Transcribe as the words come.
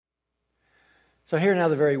So hear now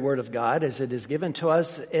the very word of God as it is given to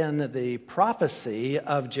us in the prophecy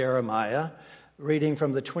of Jeremiah, reading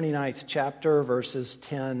from the 29th chapter, verses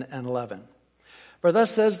 10 and 11. For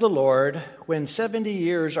thus says the Lord, when 70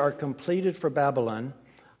 years are completed for Babylon,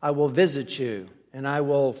 I will visit you, and I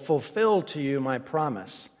will fulfill to you my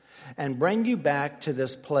promise, and bring you back to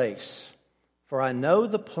this place. For I know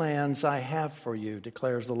the plans I have for you,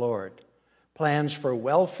 declares the Lord, plans for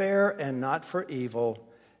welfare and not for evil,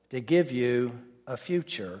 to give you a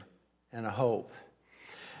future and a hope.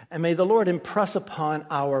 And may the Lord impress upon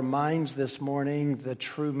our minds this morning the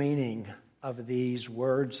true meaning of these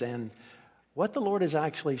words and what the Lord is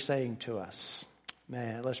actually saying to us.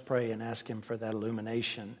 Man, let's pray and ask Him for that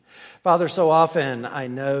illumination. Father, so often I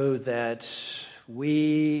know that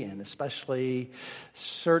we, and especially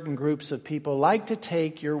certain groups of people, like to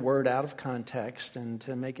take your word out of context and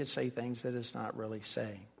to make it say things that it's not really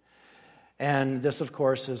saying. And this, of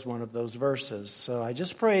course, is one of those verses. So I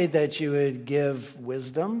just pray that you would give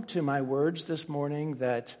wisdom to my words this morning,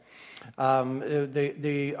 that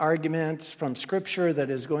the argument from Scripture that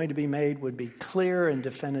is going to be made would be clear and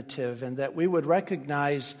definitive, and that we would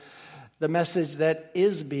recognize the message that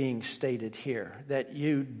is being stated here, that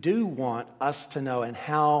you do want us to know and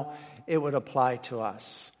how it would apply to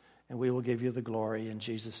us. And we will give you the glory. In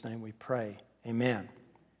Jesus' name we pray. Amen.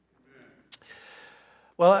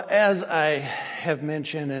 Well, as I have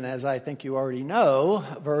mentioned, and as I think you already know,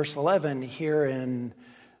 verse 11 here in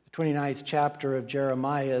the 29th chapter of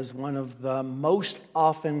Jeremiah is one of the most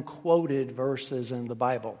often quoted verses in the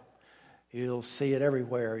Bible. You'll see it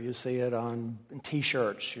everywhere. You see it on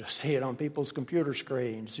T-shirts. You'll see it on people's computer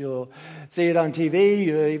screens. You'll see it on TV.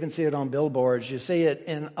 You even see it on billboards. You see it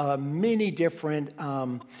in many different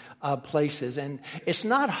places. And it's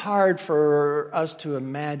not hard for us to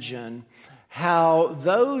imagine how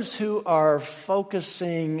those who are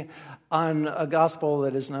focusing on a gospel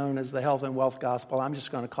that is known as the health and wealth gospel, I'm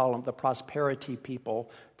just going to call them the prosperity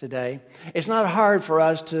people today. It's not hard for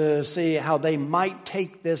us to see how they might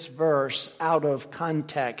take this verse out of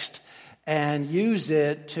context and use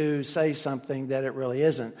it to say something that it really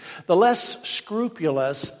isn't. The less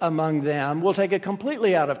scrupulous among them will take it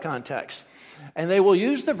completely out of context. And they will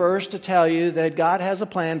use the verse to tell you that God has a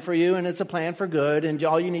plan for you and it's a plan for good, and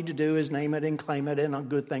all you need to do is name it and claim it, and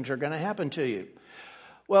good things are going to happen to you.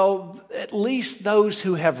 Well, at least those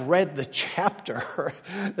who have read the chapter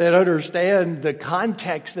that understand the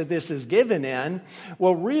context that this is given in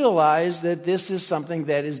will realize that this is something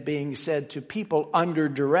that is being said to people under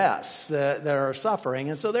duress that are suffering.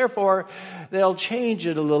 And so therefore, they'll change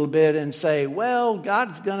it a little bit and say, well,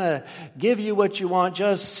 God's going to give you what you want.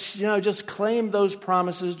 Just claim those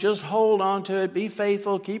promises. Just hold on to it. Be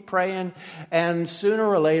faithful. Keep praying. And sooner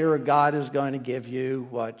or later, God is going to give you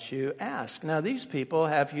what you ask. Now, these people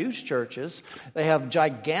have huge churches. They have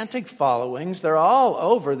gigantic followings. They're all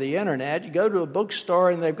over the internet. You go to a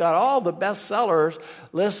bookstore and they've got all the bestsellers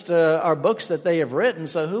list are books that they have written.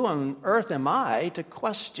 So who on earth am I to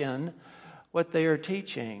question what they are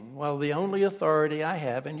teaching? Well, the only authority I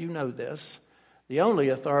have, and you know this, the only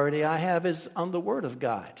authority I have is on the Word of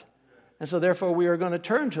God. And so therefore we are going to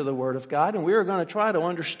turn to the Word of God, and we are going to try to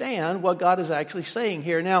understand what God is actually saying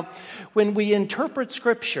here. Now, when we interpret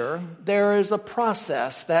Scripture, there is a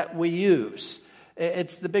process that we use.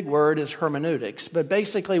 It's the big word is hermeneutics. But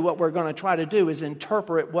basically what we're going to try to do is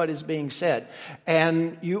interpret what is being said.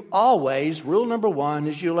 And you always, rule number one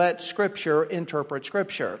is you let Scripture interpret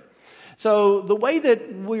Scripture. So the way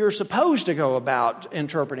that we are supposed to go about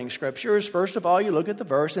interpreting Scripture is, first of all, you look at the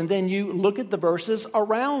verse, and then you look at the verses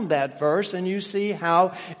around that verse, and you see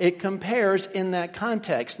how it compares in that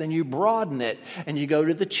context. Then you broaden it, and you go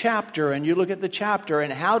to the chapter, and you look at the chapter,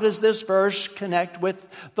 and how does this verse connect with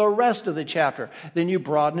the rest of the chapter? Then you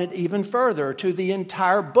broaden it even further to the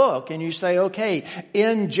entire book, and you say, okay,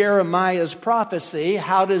 in Jeremiah's prophecy,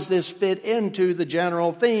 how does this fit into the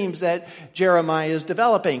general themes that Jeremiah is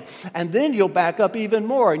developing? And then you'll back up even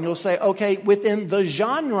more and you'll say, okay, within the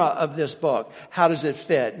genre of this book, how does it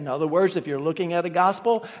fit? In other words, if you're looking at a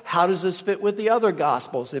gospel, how does this fit with the other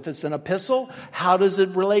gospels? If it's an epistle, how does it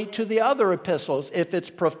relate to the other epistles? If it's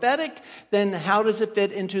prophetic, then how does it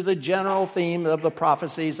fit into the general theme of the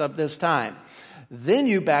prophecies of this time? Then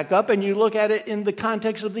you back up and you look at it in the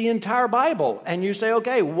context of the entire Bible. And you say,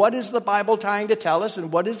 okay, what is the Bible trying to tell us?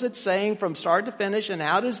 And what is it saying from start to finish? And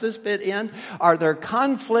how does this fit in? Are there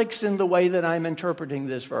conflicts in the way that I'm interpreting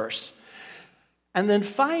this verse? And then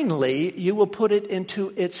finally, you will put it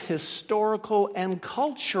into its historical and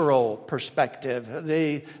cultural perspective.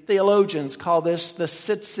 The theologians call this the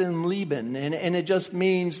Sitzenleben, and it just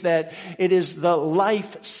means that it is the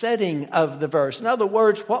life setting of the verse. In other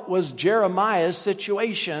words, what was Jeremiah's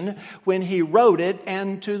situation when he wrote it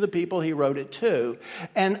and to the people he wrote it to?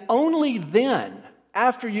 And only then,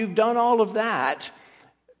 after you've done all of that,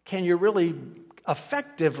 can you really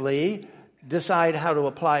effectively decide how to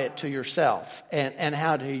apply it to yourself and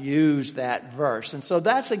how to use that verse. And so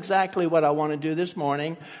that's exactly what I want to do this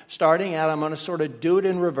morning. Starting out, I'm going to sort of do it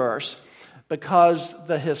in reverse because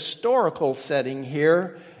the historical setting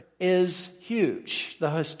here is huge. The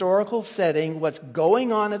historical setting, what's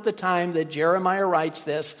going on at the time that Jeremiah writes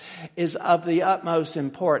this, is of the utmost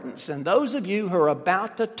importance. And those of you who are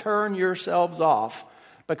about to turn yourselves off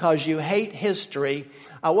because you hate history,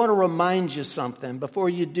 I want to remind you something before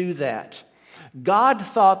you do that. God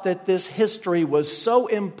thought that this history was so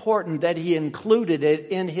important that He included it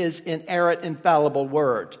in His inerrant, infallible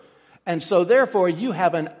Word. And so therefore you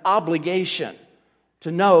have an obligation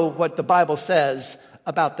to know what the Bible says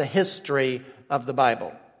about the history of the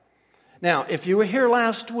Bible. Now, if you were here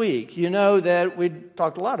last week, you know that we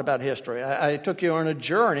talked a lot about history. I took you on a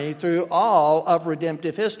journey through all of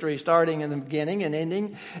redemptive history, starting in the beginning and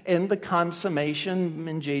ending in the consummation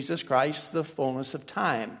in Jesus Christ, the fullness of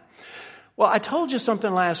time. Well, I told you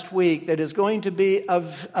something last week that is going to be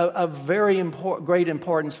of very great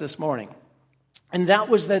importance this morning. And that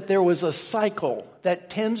was that there was a cycle that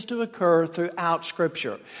tends to occur throughout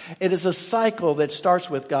Scripture. It is a cycle that starts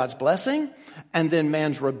with God's blessing, and then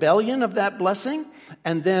man's rebellion of that blessing,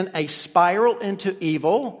 and then a spiral into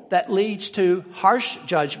evil that leads to harsh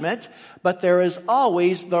judgment. But there is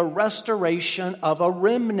always the restoration of a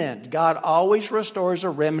remnant. God always restores a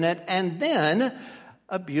remnant, and then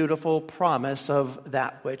a beautiful promise of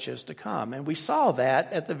that which is to come. And we saw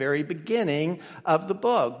that at the very beginning of the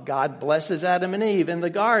book. God blesses Adam and Eve in the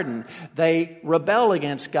garden. They rebel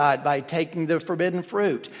against God by taking the forbidden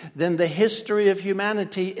fruit. Then the history of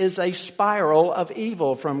humanity is a spiral of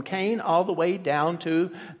evil from Cain all the way down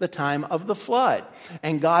to the time of the flood.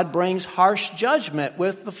 And God brings harsh judgment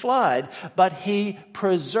with the flood, but He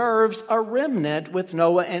preserves a remnant with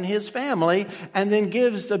Noah and his family, and then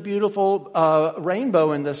gives a beautiful rainbow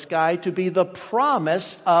in the sky to be the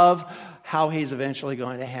promise of how He's eventually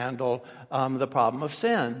going to handle the problem of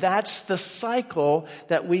sin. That's the cycle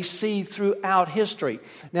that we see throughout history.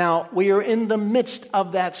 Now, we are in the midst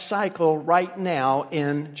of that cycle right now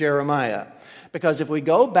in Jeremiah. Because if we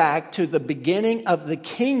go back to the beginning of the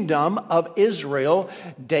kingdom of Israel,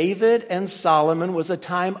 David and Solomon was a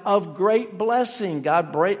time of great blessing.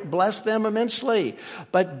 God blessed them immensely.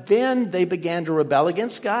 But then they began to rebel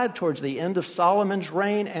against God towards the end of Solomon's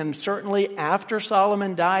reign, and certainly after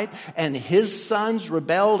Solomon died, and his sons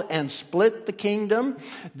rebelled and split the kingdom.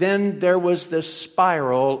 Then there was this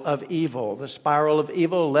spiral of evil. The spiral of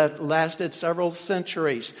evil lasted several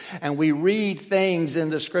centuries. And we read things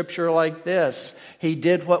in the Scripture like this. He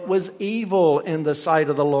did what was evil in the sight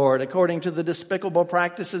of the Lord, according to the despicable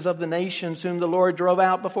practices of the nations whom the Lord drove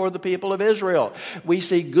out before the people of Israel. We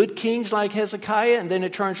see good kings like Hezekiah, and then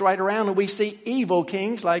it turns right around and we see evil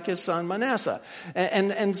kings like his son Manasseh.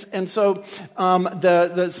 And so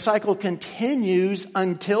the cycle continues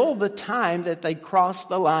until the time that they cross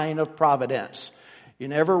the line of providence. You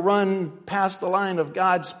never run past the line of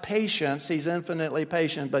God's patience. He's infinitely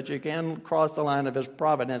patient, but you can cross the line of His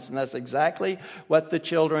providence. And that's exactly what the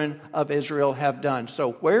children of Israel have done.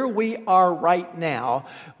 So where we are right now,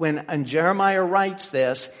 when Jeremiah writes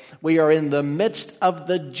this, we are in the midst of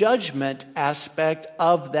the judgment aspect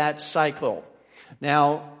of that cycle.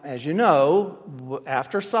 Now, as you know,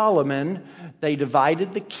 after Solomon, they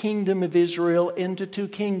divided the kingdom of Israel into two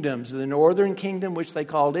kingdoms. The northern kingdom, which they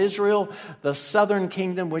called Israel, the southern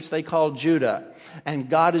kingdom, which they called Judah.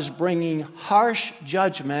 And God is bringing harsh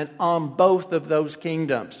judgment on both of those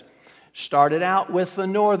kingdoms. Started out with the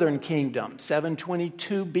northern kingdom,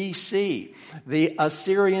 722 BC. The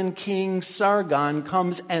Assyrian king Sargon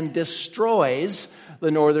comes and destroys the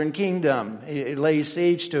northern kingdom. It lays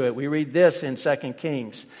siege to it. We read this in 2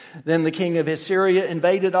 Kings. Then the king of Assyria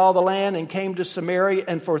invaded all the land and came to Samaria,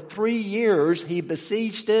 and for 3 years he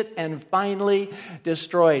besieged it and finally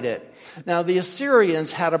destroyed it. Now, the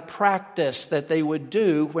Assyrians had a practice that they would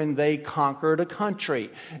do when they conquered a country.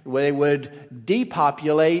 They would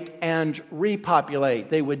depopulate and and repopulate.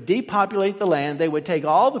 They would depopulate the land. They would take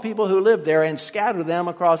all the people who lived there and scatter them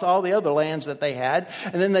across all the other lands that they had.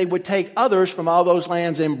 And then they would take others from all those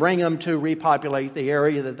lands and bring them to repopulate the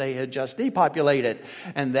area that they had just depopulated.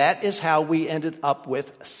 And that is how we ended up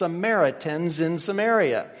with Samaritans in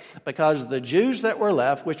Samaria. Because the Jews that were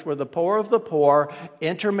left, which were the poor of the poor,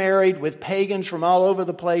 intermarried with pagans from all over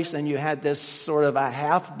the place, and you had this sort of a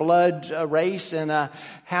half-blood race and a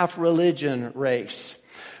half-religion race.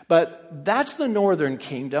 But that's the northern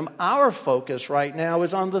kingdom. Our focus right now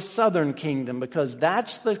is on the southern kingdom, because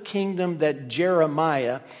that's the kingdom that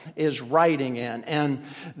Jeremiah is writing in. And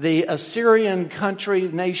the Assyrian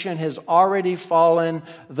nation has already fallen.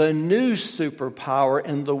 The new superpower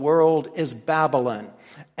in the world is Babylon.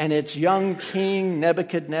 And its young king,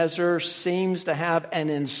 Nebuchadnezzar, seems to have an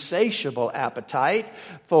insatiable appetite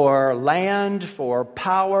for land, for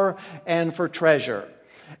power, and for treasure.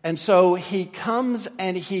 And so he comes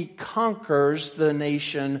and he conquers the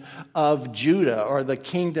nation of Judah, or the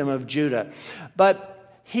kingdom of Judah. But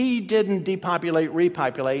he didn't depopulate,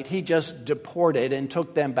 repopulate. He just deported and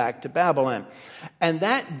took them back to Babylon. And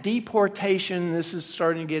that deportation, this is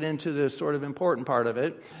starting to get into the sort of important part of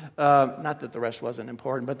it. Not that the rest wasn't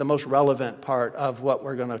important, but the most relevant part of what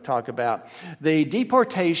we're going to talk about. The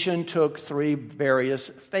deportation took 3 various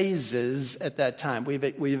phases at that time.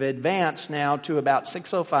 We've advanced now to about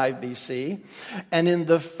 605 BC. And in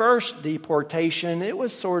the first deportation, it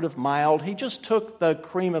was sort of mild. He just took the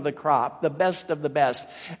cream of the crop, the best of the best,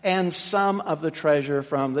 and some of the treasure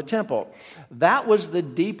from the temple. That was the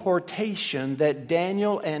deportation that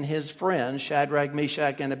Daniel and his friends, Shadrach,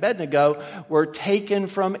 Meshach, and Abednego, were taken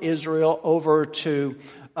from Israel over to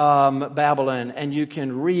Babylon. And you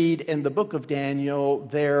can read in the book of Daniel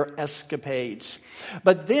their escapades.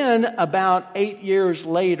 But then about 8 years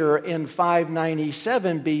later, in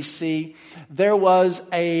 597 BC, there was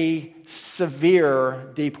a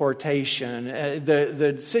severe deportation.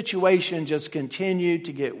 The situation just continued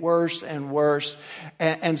to get worse and worse.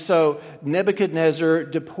 And so Nebuchadnezzar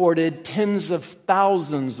deported tens of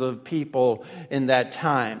thousands of people in that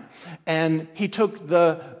time. And he took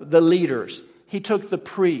the leaders. He took the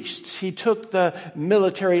priests. He took the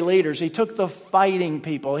military leaders. He took the fighting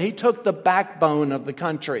people. He took the backbone of the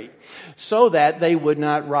country so that they would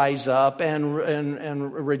not rise up and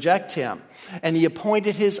reject him. And he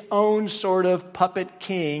appointed his own sort of puppet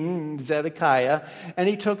king, Zedekiah, and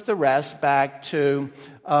he took the rest back to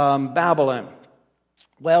Babylon.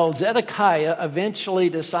 Well, Zedekiah eventually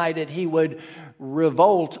decided he would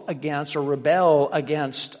revolt against or rebel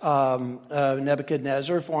against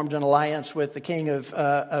Nebuchadnezzar, formed an alliance with the king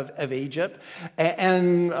of Egypt.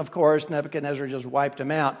 And of course, Nebuchadnezzar just wiped him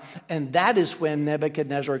out. And that is when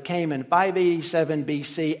Nebuchadnezzar came in 587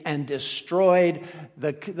 BC and destroyed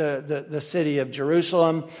the city of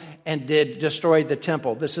Jerusalem and destroyed the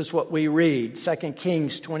temple. This is what we read, 2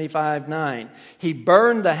 Kings 25:9. He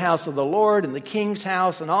burned the house of the Lord and the king's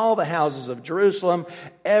house and all the houses of Jerusalem.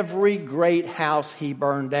 Every great house he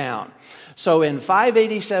burned down. So in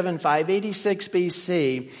 587, 586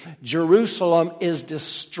 BC, Jerusalem is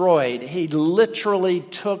destroyed. He literally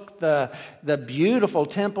took the beautiful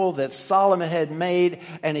temple that Solomon had made,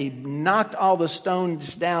 and he knocked all the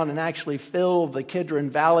stones down and actually filled the Kidron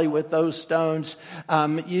Valley with those stones.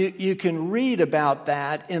 You can read about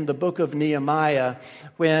that in the book of Nehemiah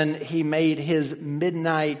when he made his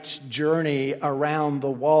midnight journey around the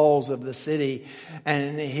walls of the city.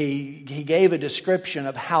 And he gave a description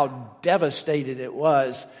of how devastated it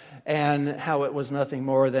was and how it was nothing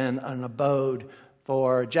more than an abode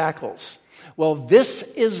for jackals. Well, this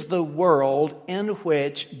is the world in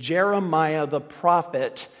which Jeremiah the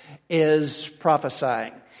prophet is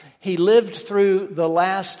prophesying. He lived through the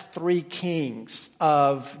last 3 kings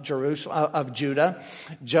of Judah,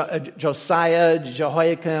 Josiah,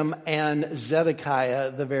 Jehoiakim, and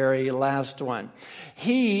Zedekiah, the very last one.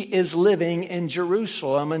 He is living in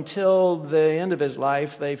Jerusalem until the end of his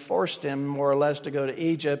life. They forced him more or less to go to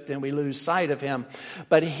Egypt, and we lose sight of him.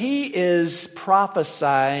 But he is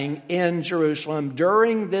prophesying in Jerusalem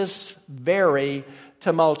during this very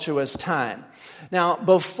tumultuous time. Now,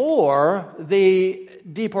 before the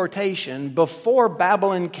deportation, before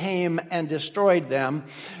Babylon came and destroyed them,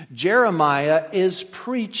 Jeremiah is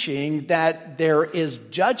preaching that there is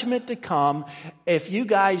judgment to come if you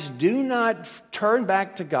guys do not turn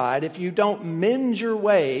back to God. If you don't mend your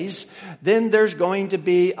ways, then there's going to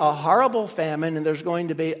be a horrible famine and there's going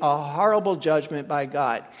to be a horrible judgment by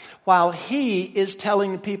God. While he is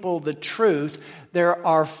telling people the truth, there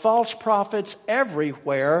are false prophets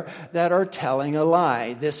everywhere that are telling a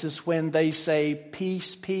lie. This is when they say peace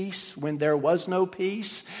peace, peace, when there was no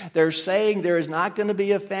peace. They're saying there is not going to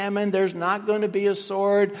be a famine. There's not going to be a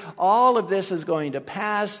sword. All of this is going to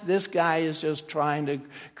pass. This guy is just trying to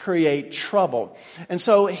create trouble. And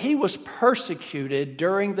so he was persecuted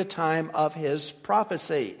during the time of his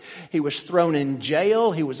prophecy. He was thrown in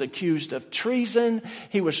jail. He was accused of treason.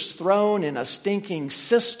 He was thrown in a stinking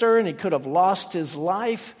cistern. He could have lost his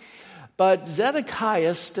life. But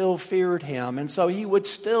Zedekiah still feared him, and so he would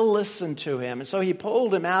still listen to him. And so he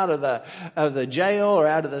pulled him out of the jail or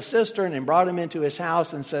out of the cistern and brought him into his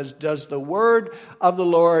house and says, does the word of the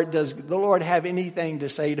Lord, does the Lord have anything to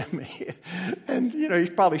say to me? And, he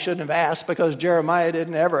probably shouldn't have asked, because Jeremiah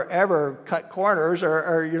didn't ever cut corners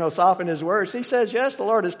or soften his words. He says, yes, the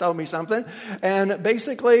Lord has told me something. And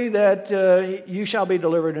basically that you shall be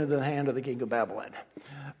delivered into the hand of the king of Babylon.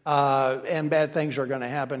 And bad things are going to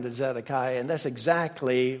happen to Zedekiah, and that's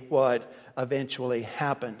exactly what eventually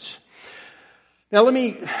happens. Now let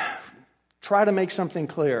me try to make something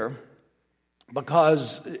clear,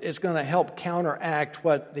 because it's going to help counteract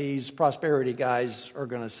what these prosperity guys are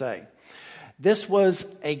going to say. This was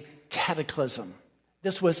a cataclysm.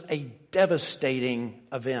 This was a devastating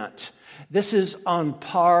event. This is on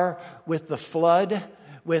par with the flood,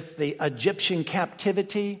 with the Egyptian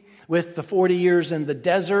captivity, with the 40 years in the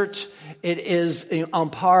desert. It is on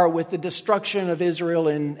par with the destruction of Israel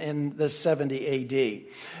in the 70 A.D.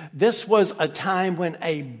 This was a time when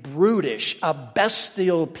a brutish, a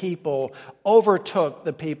bestial people overtook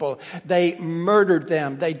the people. They murdered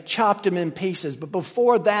them. They chopped them in pieces. But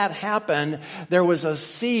before that happened, there was a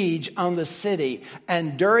siege on the city.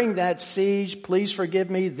 And during that siege, please forgive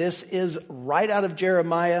me, this is right out of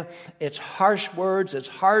Jeremiah. It's harsh words. It's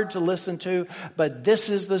hard to listen to. But this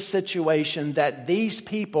is the situation that these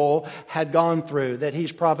people had gone through, that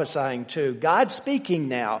he's prophesying to. God speaking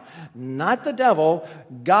now, not the devil.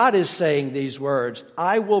 God is saying these words.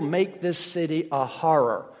 I will make this city a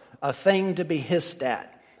horror, a thing to be hissed at.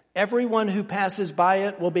 Everyone who passes by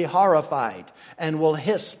it will be horrified and will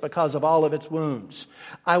hiss because of all of its wounds.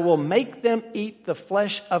 I will make them eat the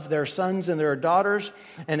flesh of their sons and their daughters,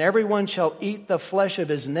 and everyone shall eat the flesh of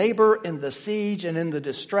his neighbor in the siege and in the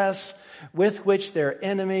distress with which their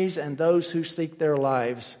enemies and those who seek their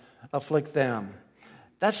lives afflict them.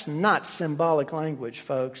 That's not symbolic language,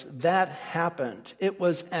 folks. That happened. It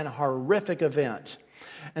was an horrific event.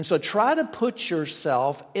 And so try to put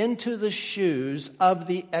yourself into the shoes of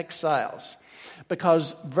the exiles,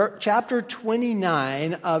 because chapter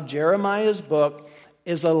 29 of Jeremiah's book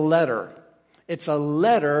is a letter. It's a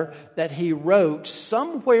letter that he wrote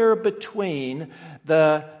somewhere between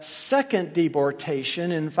the second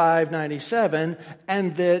deportation in 597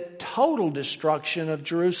 and the total destruction of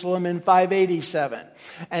Jerusalem in 587.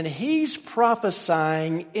 And he's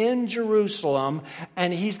prophesying in Jerusalem,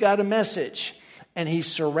 and he's got a message. And he's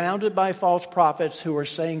surrounded by false prophets who are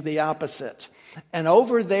saying the opposite. And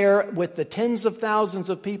over there with the tens of thousands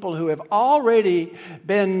of people who have already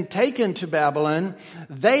been taken to Babylon,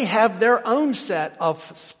 they have their own set of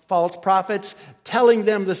false prophets telling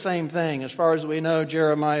them the same thing. As far as we know,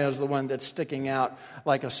 Jeremiah is the one that's sticking out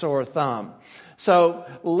like a sore thumb. So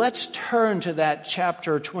let's turn to that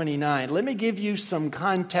chapter 29. Let me give you some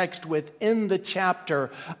context within the chapter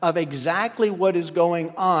of exactly what is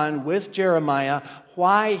going on with Jeremiah,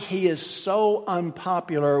 why he is so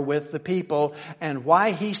unpopular with the people, and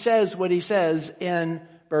why he says what he says in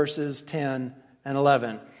verses 10 and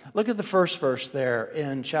 11. Look at the first verse there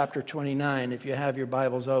in chapter 29 if you have your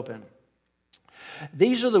Bibles open.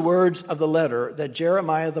 These are the words of the letter that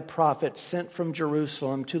Jeremiah the prophet sent from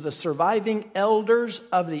Jerusalem to the surviving elders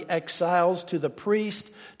of the exiles, to the priests,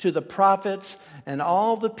 to the prophets, and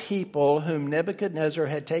all the people whom Nebuchadnezzar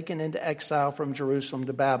had taken into exile from Jerusalem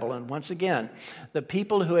to Babylon. Once again, the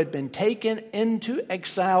people who had been taken into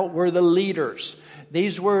exile were the leaders.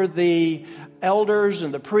 These were the elders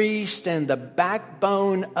and the priests and the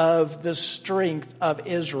backbone of the strength of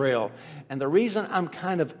Israel. And the reason I'm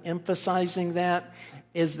kind of emphasizing that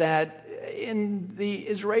is that in the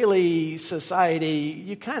Israeli society,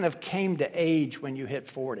 you kind of came to age when you hit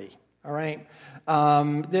 40, all right?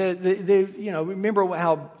 Remember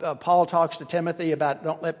how Paul talks to Timothy about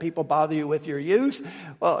don't let people bother you with your youth?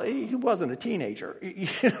 Well, he wasn't a teenager.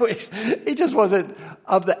 He just wasn't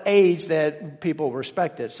of the age that people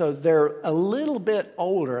respected. So they're a little bit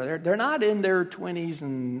older. They're not in their 20s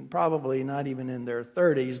and probably not even in their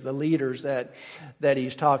 30s, the leaders that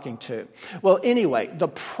he's talking to. Well, anyway, the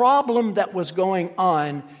problem that was going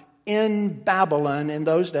on in Babylon in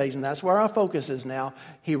those days, and that's where our focus is now,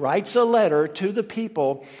 he writes a letter to the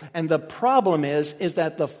people, and the problem is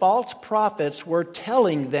that the false prophets were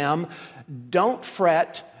telling them, don't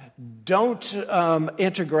fret, don't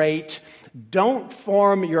integrate, don't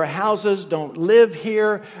form your houses, don't live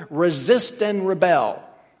here, resist and rebel.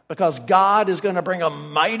 Because God is going to bring a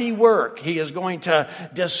mighty work. He is going to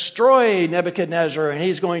destroy Nebuchadnezzar and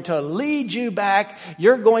he's going to lead you back.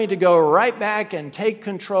 You're going to go right back and take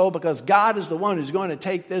control because God is the one who's going to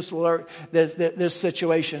take this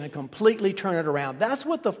situation and completely turn it around. That's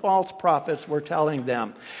what the false prophets were telling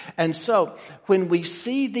them. And so when we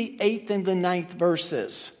see the 8th and the 9th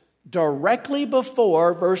verses, directly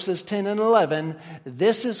before verses 10 and 11,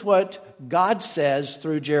 this is what God says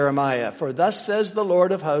through Jeremiah. For thus says the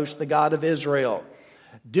Lord of hosts, the God of Israel,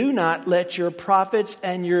 do not let your prophets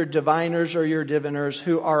and your diviners or your diviners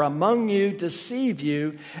who are among you deceive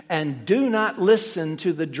you, and do not listen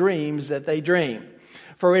to the dreams that they dream.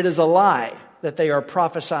 For it is a lie that they are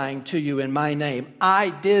prophesying to you in my name.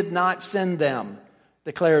 I did not send them,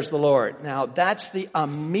 declares the Lord. Now that's the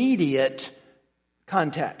immediate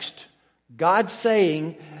context. God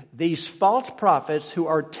saying these false prophets who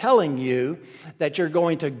are telling you that you're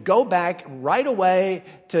going to go back right away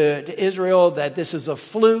to Israel, that this is a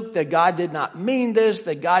fluke, that God did not mean this,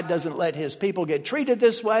 that God doesn't let his people get treated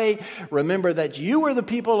this way. Remember that you are the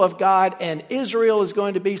people of God and Israel is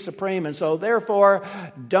going to be supreme, and so therefore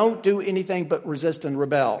don't do anything but resist and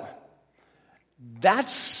rebel.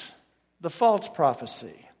 That's the false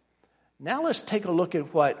prophecy. Now let's take a look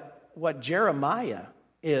at what Jeremiah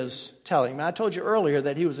is telling me. I told you earlier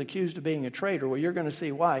that he was accused of being a traitor. Well, you're going to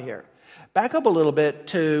see why here. Back up a little bit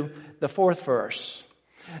to the 4th verse.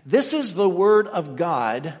 This is the word of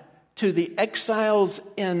God to the exiles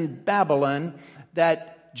in Babylon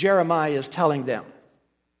that Jeremiah is telling them.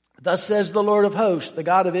 Thus says the Lord of hosts, the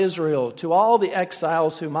God of Israel, to all the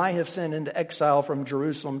exiles whom I have sent into exile from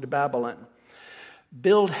Jerusalem to Babylon.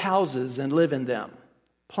 Build houses and live in them.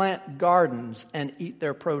 Plant gardens and eat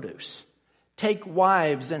their produce. Take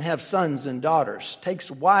wives and have sons and daughters. Take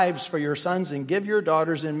wives for your sons and give your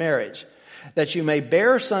daughters in marriage, that you may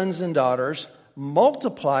bear sons and daughters,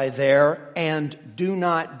 multiply there and do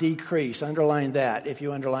not decrease. Underline that if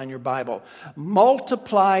you underline your Bible.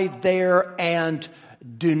 Multiply there and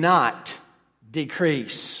do not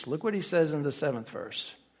decrease. Look what he says in the 7th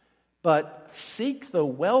verse. But seek the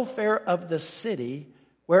welfare of the city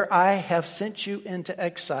where I have sent you into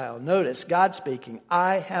exile. Notice, God speaking,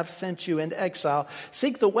 I have sent you into exile.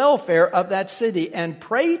 Seek the welfare of that city and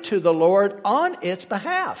pray to the Lord on its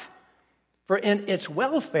behalf. For in its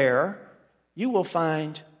welfare, you will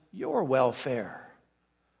find your welfare.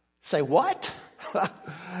 Say, what?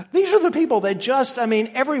 These are the people that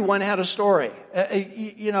everyone had a story.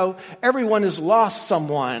 Everyone has lost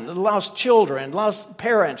someone, lost children, lost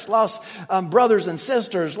parents, lost brothers and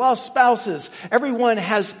sisters, lost spouses. Everyone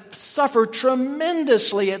has suffered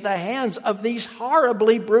tremendously at the hands of these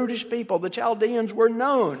horribly brutish people. The Chaldeans were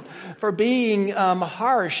known for being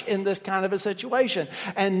harsh in this kind of a situation.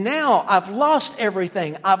 And now I've lost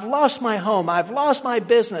everything. I've lost my home. I've lost my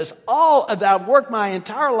business. All that I've worked my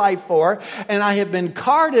entire life for. And I have been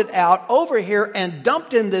carted out over here and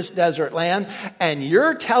dumped in this desert land, and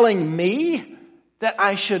you're telling me that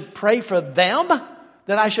I should pray for them?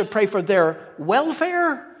 That I should pray for their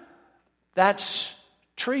welfare? That's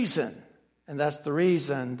treason. And that's the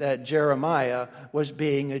reason that Jeremiah was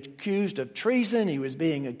being accused of treason. He was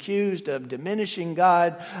being accused of diminishing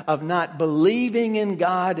God, of not believing in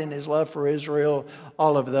God and his love for Israel,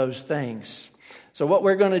 all of those things. So what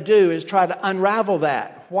we're going to do is try to unravel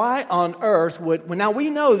that. Why on earth now we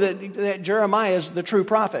know that Jeremiah is the true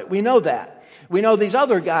prophet. We know that. We know these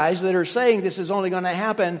other guys that are saying this is only going to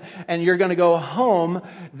happen and you're going to go home.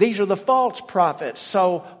 These are the false prophets.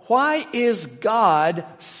 So why is God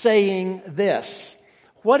saying this?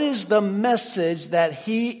 What is the message that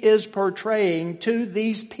he is portraying to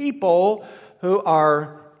these people who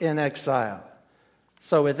are in exile?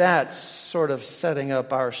 So with that sort of setting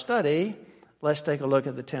up our study, let's take a look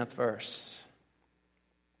at the 10th verse.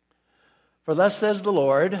 For thus says the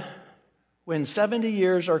Lord, when 70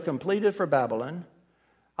 years are completed for Babylon,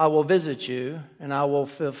 I will visit you and I will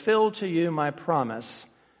fulfill to you my promise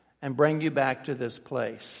and bring you back to this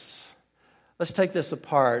place. Let's take this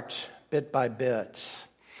apart bit by bit. It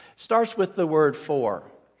starts with the word for.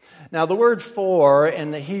 Now the word for in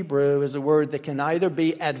the Hebrew is a word that can either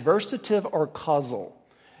be adversative or causal.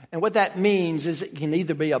 And what that means is it can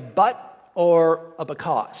either be a but or a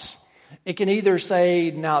because. It can either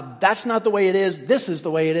say, now that's not the way it is, this is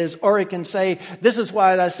the way it is, or it can say, this is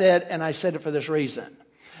what I said, and I said it for this reason.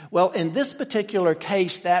 Well, in this particular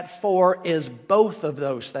case, that for is both of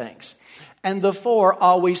those things. And the for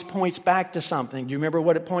always points back to something. Do you remember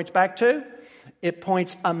what it points back to? it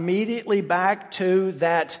points immediately back to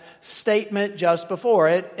that statement just before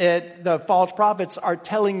it. The false prophets are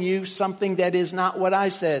telling you something that is not what I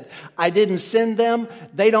said. I didn't send them.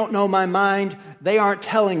 They don't know my mind. They aren't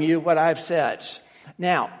telling you what I've said.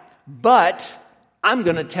 Now, but I'm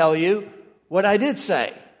going to tell you what I did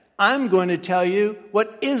say. I'm going to tell you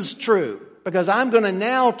what is true, because I'm going to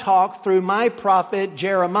now talk through my prophet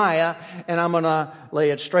Jeremiah, and I'm going to lay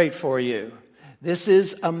it straight for you. This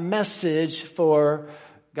is a message for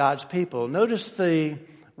God's people. Notice the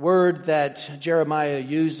word that Jeremiah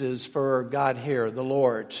uses for God here, the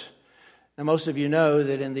Lord. Now, most of you know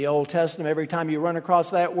that in the Old Testament, every time you run across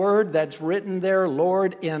that word, that's written there,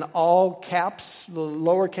 Lord, in all caps, the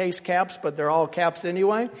lowercase caps, but they're all caps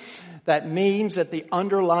anyway. That means that the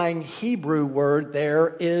underlying Hebrew word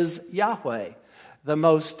there is Yahweh, the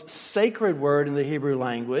most sacred word in the Hebrew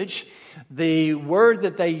language, the word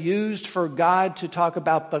that they used for God to talk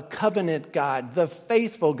about the covenant God, the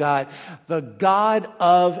faithful God, the God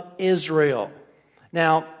of Israel.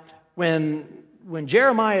 Now, when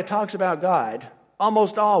Jeremiah talks about God,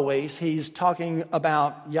 almost always he's talking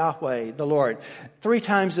about Yahweh, the Lord. 3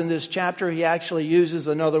 times in this chapter he actually uses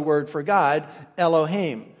another word for God,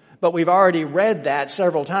 Elohim. But we've already read that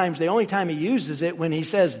several times. The only time he uses it when he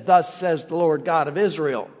says, "Thus says the Lord God of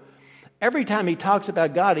Israel." Every time he talks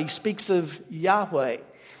about God, he speaks of Yahweh.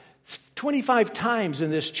 25 times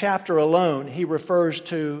in this chapter alone, he refers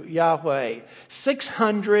to Yahweh.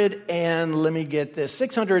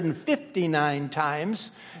 659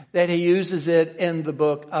 times that he uses it in the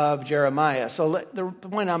book of Jeremiah. So the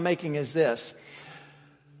point I'm making is this.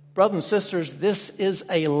 Brothers and sisters, this is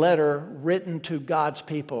a letter written to God's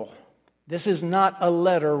people. This is not a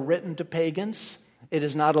letter written to pagans. It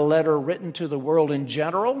is not a letter written to the world in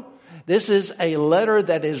general. This is a letter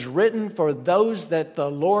that is written for those that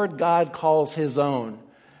the Lord God calls His own.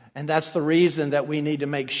 And that's the reason that we need to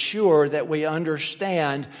make sure that we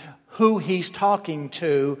understand who He's talking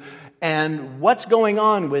to and what's going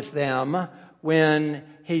on with them when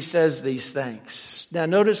He says these things. Now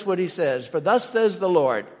notice what He says. For thus says the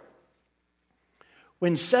Lord,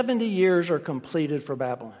 when 70 years are completed for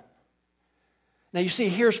Babylon. Now you see,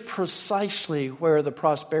 here's precisely where the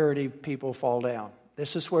prosperity people fall down.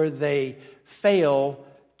 This is where they fail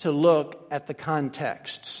to look at the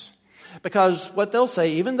contexts. Because what they'll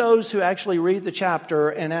say, even those who actually read the chapter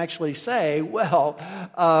and actually say, well,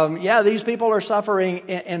 these people are suffering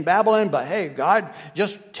in Babylon, but hey, God,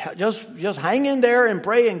 just hang in there and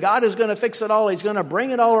pray, and God is going to fix it all. He's going to bring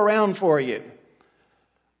it all around for you.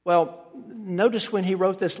 Well, notice when he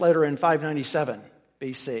wrote this letter in 597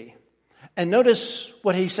 BC. And notice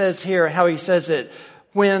what he says here, how he says it.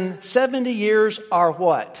 When 70 years are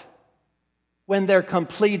what? When they're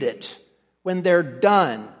completed. When they're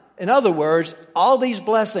done. In other words, all these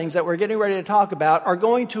blessings that we're getting ready to talk about are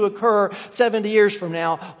going to occur 70 years from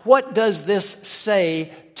now. What does this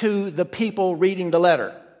say to the people reading the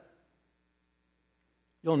letter?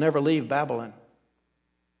 You'll never leave Babylon.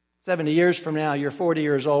 70 years from now, you're 40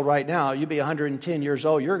 years old right now. You'll be 110 years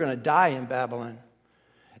old. You're going to die in Babylon.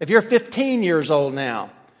 If you're 15 years old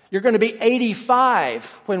now, you're going to be 85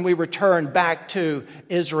 when we return back to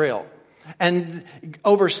Israel. And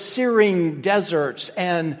over searing deserts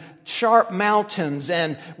and sharp mountains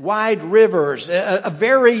and wide rivers, a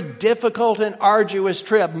very difficult and arduous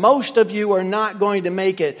trip. Most of you are not going to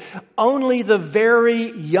make it. Only the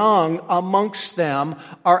very young amongst them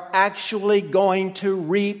are actually going to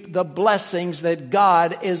reap the blessings that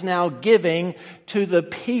God is now giving to the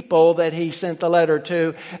people that He sent the letter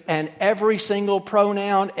to. And every single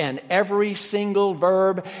pronoun and every single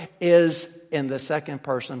verb is in the second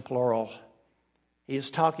person plural. He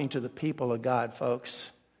is talking to the people of God,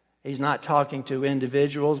 folks. He's not talking to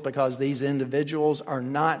individuals, because these individuals are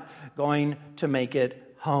not going to make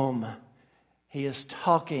it home. He is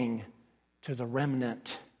talking to the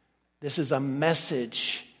remnant. This is a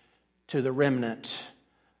message to the remnant,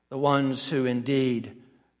 the ones who indeed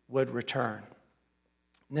would return.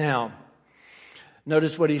 Now,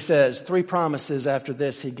 notice what he says. 3 promises after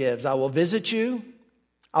this he gives. I will visit you.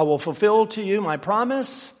 I will fulfill to you my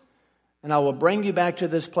promise. And I will bring you back to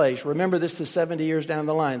this place. Remember, this is 70 years down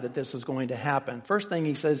the line that this is going to happen. First thing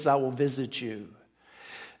he says, I will visit you.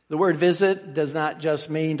 The word visit does not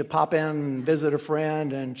just mean to pop in and visit a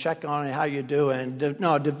friend and check on how you're doing.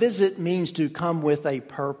 No, to visit means to come with a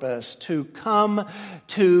purpose, to come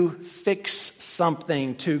to fix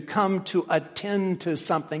something, to come to attend to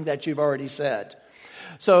something that you've already said.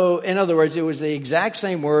 So, in other words, it was the exact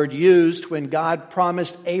same word used when God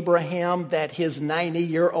promised Abraham that his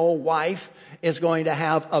 90-year-old wife is going to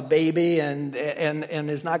have a baby and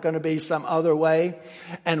is not going to be some other way.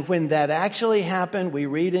 And when that actually happened, we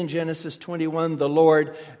read in Genesis 21, the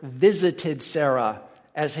Lord visited Sarah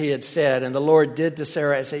as he had said, and the Lord did to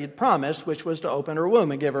Sarah as he had promised, which was to open her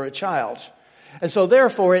womb and give her a child. And so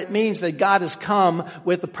therefore it means that God has come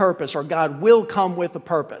with a purpose, or God will come with a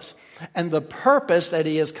purpose. And the purpose that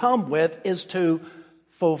he has come with is to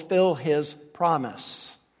fulfill his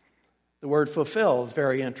promise. The word fulfill is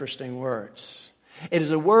very interesting words. It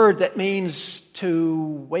is a word that means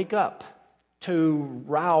to wake up, to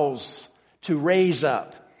rouse, to raise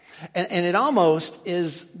up. And it almost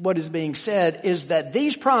is what is being said is that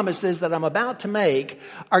these promises that I'm about to make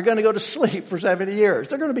are going to go to sleep for 70 years.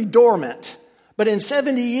 They're going to be dormant. But in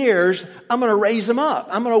 70 years, I'm going to raise them up.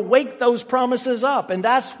 I'm going to wake those promises up. And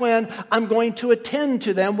that's when I'm going to attend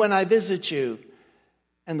to them when I visit you.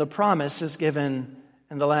 And the promise is given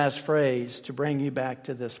in the last phrase to bring you back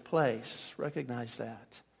to this place. Recognize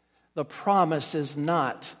that. The promise is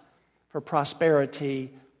not for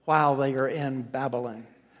prosperity while they are in Babylon.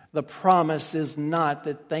 The promise is not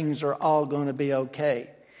that things are all going to be okay.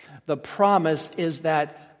 The promise is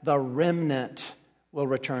that the remnant will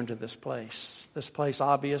return to this place. This place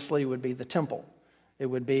obviously would be the temple. It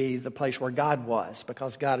would be the place where God was,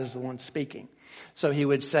 because God is the one speaking. So he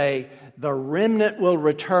would say, the remnant will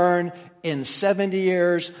return in 70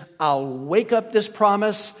 years. I'll wake up this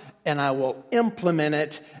promise and I will implement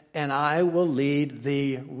it, and I will lead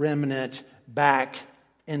the remnant back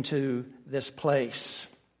into this place.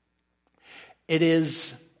 It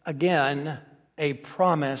is, again, a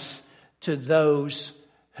promise to those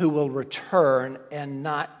who will return and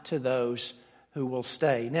not to those who will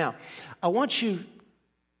stay. Now, I want you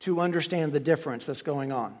to understand the difference that's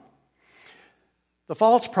going on. The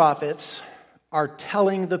false prophets are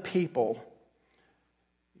telling the people,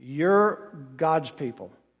 you're God's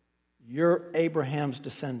people. You're Abraham's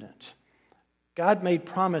descendant. God made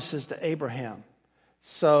promises to Abraham.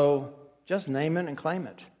 So just name it and claim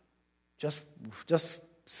it. Just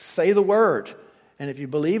say the word. And if you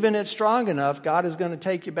believe in it strong enough, God is going to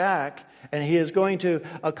take you back, and he is going to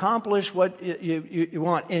accomplish what you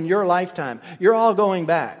want in your lifetime. You're all going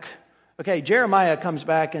back. Okay, Jeremiah comes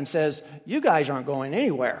back and says, you guys aren't going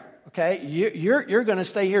anywhere. Okay, you're going to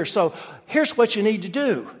stay here. So here's what you need to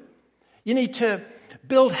do. You need to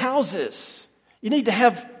build houses. You need to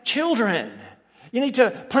have children. You need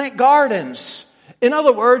to plant gardens. In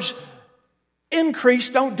other words, increase,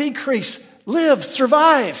 don't decrease. Live,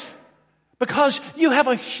 survive. Because you have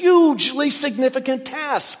a hugely significant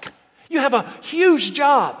task. You have a huge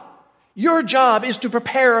job. Your job is to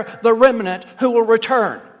prepare the remnant who will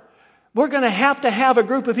return. We're going to have a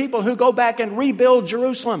group of people who go back and rebuild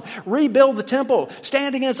Jerusalem, rebuild the temple,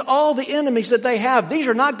 stand against all the enemies that they have. These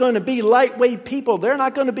are not going to be lightweight people. They're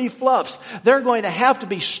not going to be fluffs. They're going to have to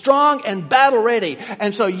be strong and battle ready.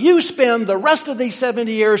 And so you spend the rest of these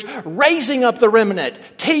 70 years raising up the remnant.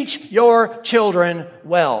 Teach your children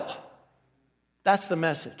well. That's the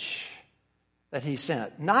message that he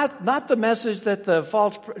sent. Not the message that the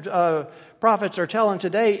false prophets are telling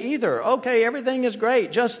today either. Okay, everything is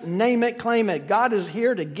great. Just name it, claim it. God is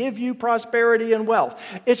here to give you prosperity and wealth.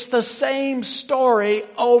 It's the same story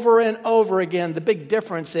over and over again. The big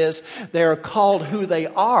difference is they're called who they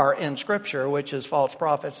are in Scripture, which is false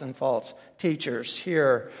prophets and false teachers.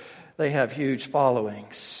 Here they have huge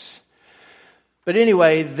followings. But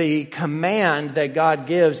anyway, the command that God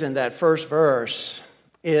gives in that first verse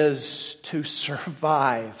is to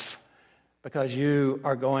survive, because you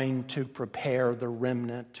are going to prepare the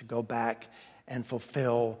remnant to go back and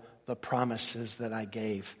fulfill the promises that I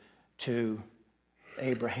gave to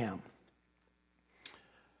Abraham.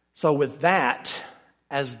 So with that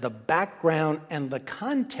as the background and the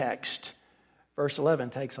context, verse 11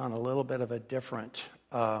 takes on a little bit of a different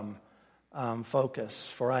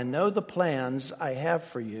focus. For I know the plans I have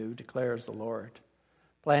for you, declares the Lord.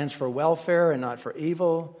 Plans for welfare and not for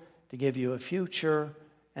evil, to give you a future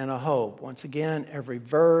and a hope. Once again, every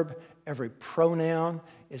verb, every pronoun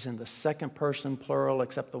is in the second person plural,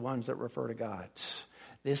 except the ones that refer to God.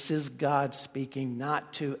 This is God speaking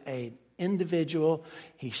not to an individual.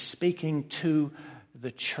 He's speaking to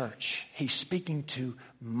the church. He's speaking to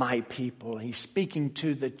my people. He's speaking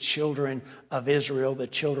to the children of Israel, the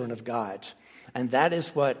children of God. And that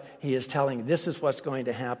is what he is telling. This is what's going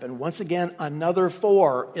to happen. Once again, another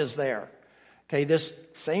 4 is there. Okay, this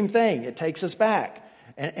same thing. It takes us back.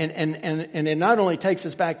 And it not only takes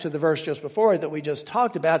us back to the verse just before that we just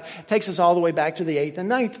talked about, it takes us all the way back to the 8th and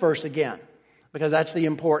 9th verse again. Because that's the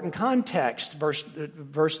important context.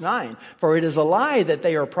 Verse 9. For it is a lie that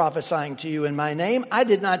they are prophesying to you in my name. I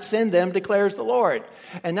did not send them, declares the Lord.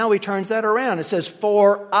 And now he turns that around. It says,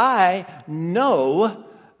 for I know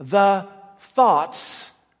the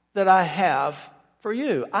thoughts that I have for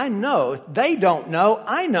you. I know. They don't know.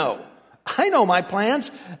 I know. I know my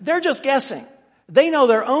plans. They're just guessing. They know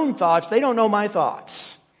their own thoughts. They don't know my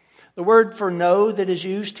thoughts. The word for know that is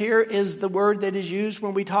used here is the word that is used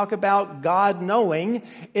when we talk about God knowing.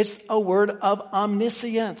 It's a word of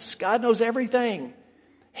omniscience. God knows everything.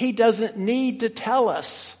 He doesn't need to tell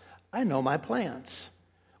us, I know my plans.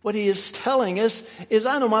 What he is telling us is,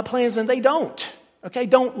 I know my plans and they don't. Okay,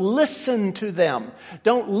 don't listen to them.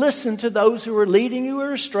 Don't listen to those who are leading you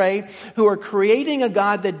astray, who are creating a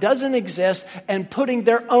God that doesn't exist and putting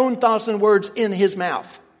their own thoughts and words in his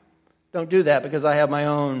mouth. Don't do that because I have my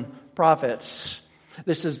own prophets.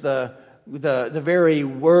 This is the very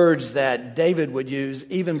words that David would use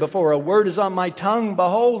even before a word is on my tongue.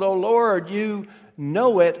 Behold, O Lord, you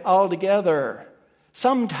know it altogether.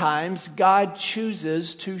 Sometimes God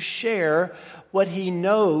chooses to share what he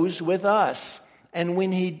knows with us. And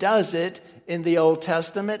when he does it in the Old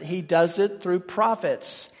Testament, he does it through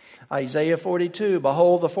prophets. Isaiah 42,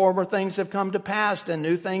 behold, the former things have come to pass, and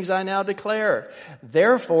new things I now declare.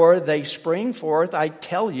 Therefore, they spring forth, I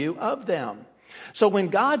tell you of them. So when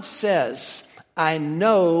God says, I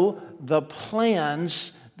know the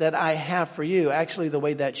plans that I have for you, actually the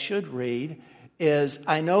way that should read is,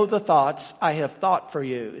 I know the thoughts I have thought for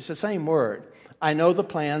you. It's the same word. I know the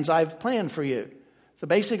plans I've planned for you. So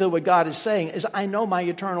basically what God is saying is, I know my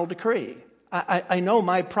eternal decree. I know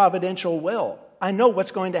my providential will. I know what's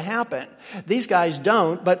going to happen. These guys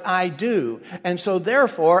don't, but I do. And so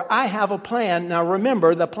therefore, I have a plan. Now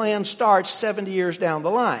remember, the plan starts 70 years down the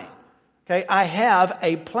line. Okay, I have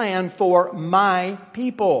a plan for my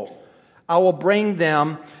people. I will bring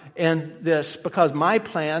them in this because my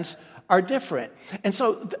plans are different. And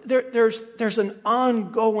so there's an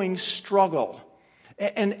ongoing struggle.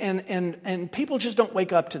 And people just don't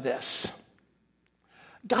wake up to this.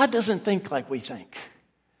 God doesn't think like we think.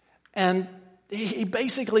 And he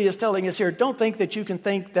basically is telling us here, don't think that you can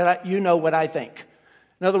think that you know what I think.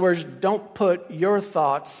 In other words, don't put your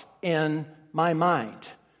thoughts in my mind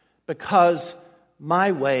because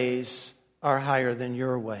my ways are higher than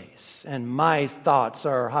your ways. And my thoughts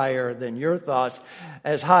are higher than your thoughts.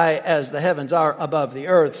 As high as the heavens are above the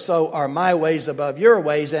earth, so are my ways above your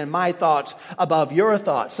ways and my thoughts above your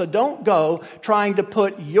thoughts. So don't go trying to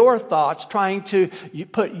put your thoughts, trying to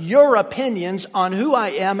put your opinions on who I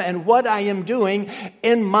am and what I am doing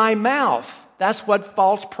in my mouth. That's what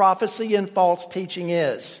false prophecy and false teaching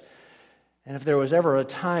is. And if there was ever a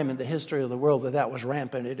time in the history of the world that was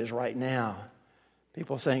rampant, it is right now.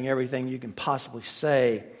 People saying everything you can possibly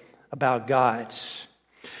say about God.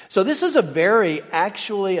 So this is a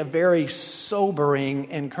very sobering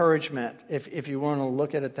encouragement, if you want to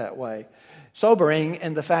look at it that way. Sobering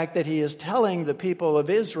in the fact that he is telling the people of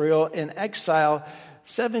Israel in exile,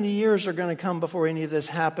 70 years are going to come before any of this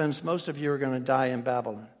happens. Most of you are going to die in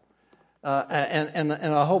Babylon. And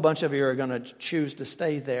a whole bunch of you are going to choose to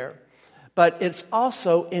stay there. But it's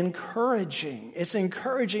also encouraging. It's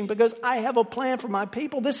encouraging because I have a plan for my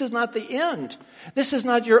people. This is not the end. This is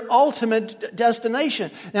not your ultimate destination.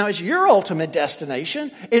 Now, it's your ultimate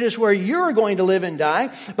destination. It is where you're going to live and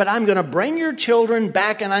die. But I'm going to bring your children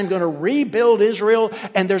back and I'm going to rebuild Israel.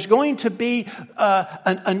 And there's going to be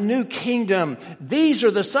a new kingdom. These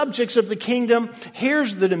are the subjects of the kingdom.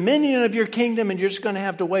 Here's the dominion of your kingdom. And you're just going to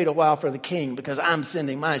have to wait a while for the king because I'm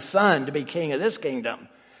sending my son to be king of this kingdom.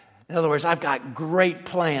 In other words, I've got great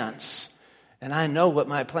plans, and I know what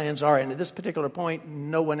my plans are. And at this particular point,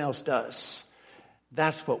 no one else does.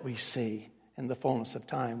 That's what we see in the fullness of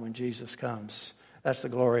time when Jesus comes. That's the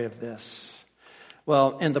glory of this.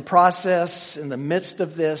 Well, in the process, in the midst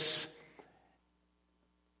of this,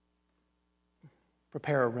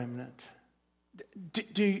 prepare a remnant.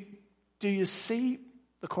 Do you see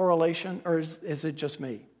the correlation, or is it just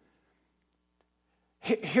me?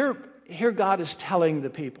 Here God is telling the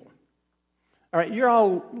people. All right, you're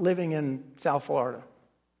all living in South Florida,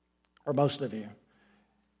 or most of you.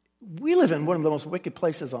 We live in one of the most wicked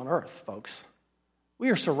places on earth, folks.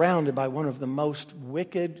 We are surrounded by one of the most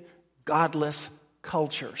wicked, godless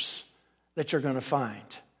cultures that you're going to find.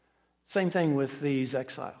 Same thing with these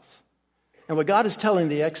exiles. And what God is telling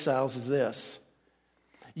the exiles is this.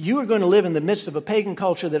 You are going to live in the midst of a pagan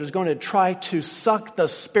culture that is going to try to suck the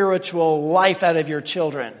spiritual life out of your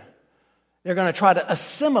children. They're going to try to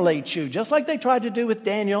assimilate you, just like they tried to do with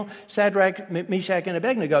Daniel, Shadrach, Meshach, and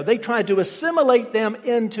Abednego. They tried to assimilate them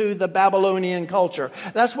into the Babylonian culture.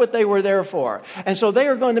 That's what they were there for. And so they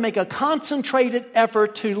are going to make a concentrated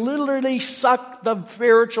effort to literally suck the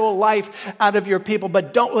spiritual life out of your people,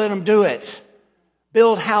 but don't let them do it.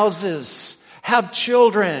 Build houses. Have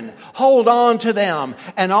children, hold on to them,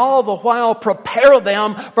 and all the while prepare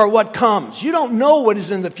them for what comes. You don't know what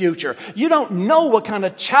is in the future. You don't know what kind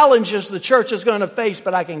of challenges the church is going to face,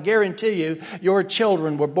 but I can guarantee you, your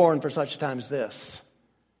children were born for such a time as this.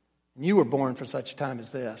 And you were born for such a time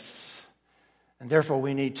as this. And therefore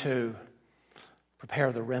we need to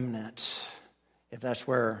prepare the remnant, if that's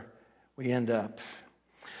where we end up.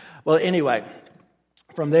 Well, anyway,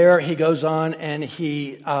 from there, he goes on and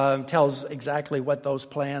he tells exactly what those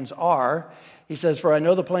plans are. He says, "For I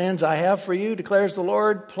know the plans I have for you, declares the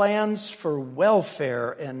Lord, plans for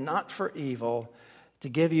welfare and not for evil, to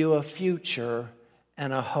give you a future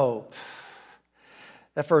and a hope."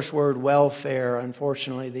 That first word, welfare,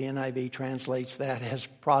 unfortunately, the NIV translates that as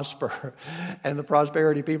prosper. And the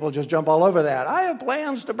prosperity people just jump all over that. I have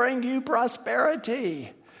plans to bring you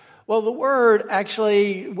prosperity. Well, the word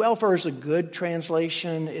actually, welfare is a good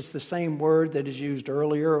translation. It's the same word that is used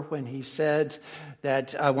earlier when he said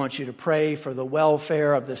that I want you to pray for the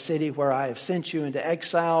welfare of the city where I have sent you into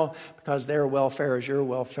exile, because their welfare is your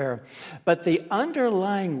welfare. But the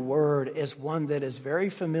underlying word is one that is very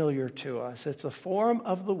familiar to us. It's a form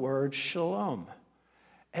of the word shalom.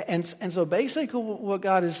 And so basically what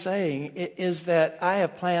God is saying is that I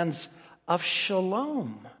have plans of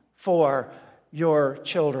shalom for your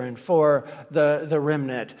children, for the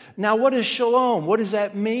remnant. Now, what is shalom? What does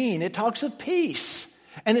that mean? It talks of peace.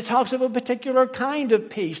 And it talks of a particular kind of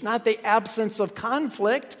peace, not the absence of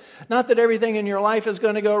conflict, not that everything in your life is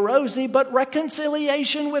going to go rosy, but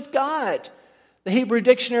reconciliation with God. The Hebrew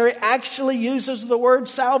dictionary actually uses the word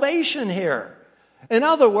salvation here. In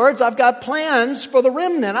other words, I've got plans for the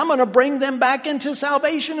remnant. I'm going to bring them back into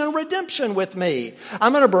salvation and redemption with me.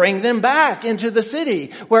 I'm going to bring them back into the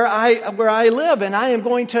city where I live, and I am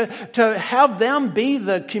going to have them be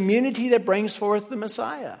the community that brings forth the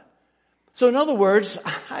Messiah. So in other words,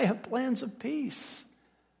 I have plans of peace,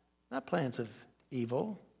 not plans of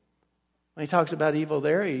evil. When he talks about evil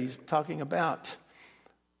there, he's talking about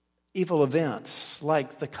evil events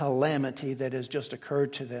like the calamity that has just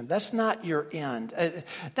occurred to them. That's not your end.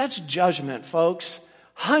 That's judgment, folks.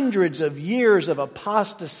 Hundreds of years of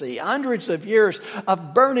apostasy, hundreds of years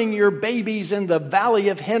of burning your babies in the valley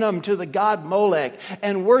of Hinnom to the god Molech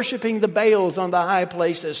and worshiping the Baals on the high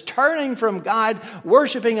places, turning from God,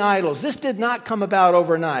 worshiping idols. This did not come about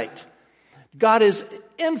overnight. God is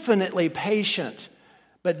infinitely patient,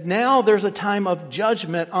 but now there's a time of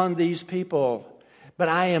judgment on these people. But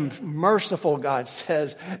I am merciful, God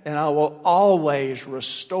says, and I will always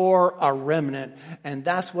restore a remnant. And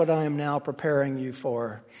that's what I am now preparing you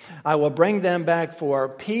for. I will bring them back for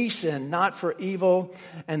peace and not for evil.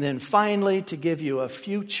 And then finally, to give you a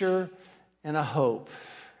future and a hope.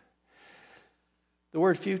 The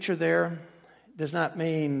word future there does not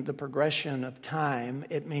mean the progression of time.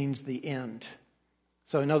 It means the end.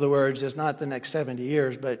 So in other words, it's not the next 70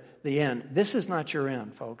 years, but the end. This is not your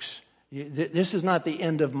end, folks. This is not the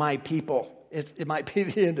end of my people. It might be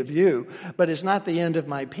the end of you, but it's not the end of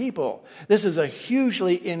my people. This is a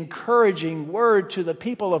hugely encouraging word to the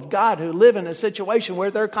people of God who live in a situation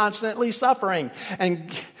where they're constantly suffering.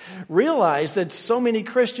 And realize that so many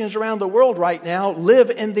Christians around the world right now live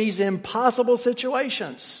in these impossible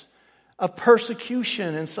situations of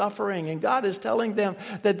persecution and suffering. And God is telling them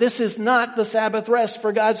that this is not the Sabbath rest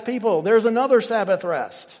for God's people. There's another Sabbath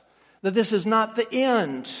rest. That this is not the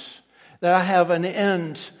end. That I have an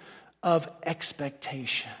end of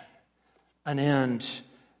expectation. An end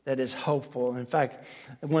that is hopeful. In fact,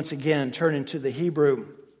 once again, turn into the Hebrew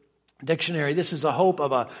dictionary. This is a hope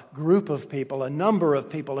of a group of people, a number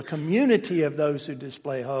of people, a community of those who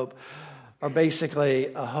display hope, or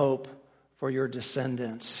basically a hope for your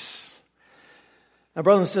descendants. Now,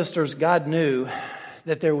 brothers and sisters, God knew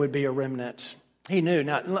that there would be a remnant. He knew.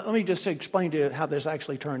 Now, let me just explain to you how this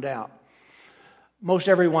actually turned out. Most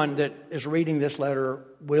everyone that is reading this letter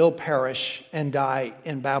will perish and die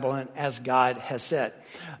in Babylon, as God has said.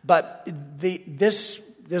 But this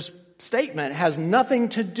statement has nothing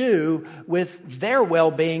to do with their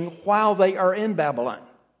well-being while they are in Babylon.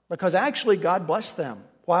 Because actually God blessed them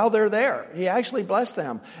while they're there. He actually blessed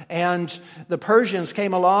them. And the Persians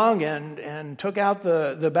came along and took out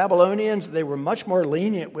the Babylonians. They were much more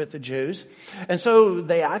lenient with the Jews. And so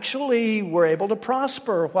they actually were able to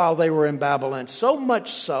prosper while they were in Babylon. So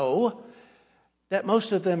much so that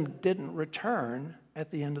most of them didn't return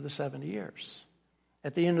at the end of the 70 years.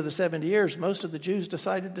 At the end of the 70 years, most of the Jews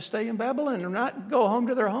decided to stay in Babylon and not go home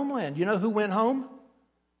to their homeland. You know who went home?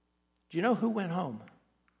 Do you know who went home?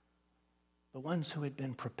 The ones who had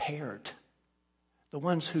been prepared. The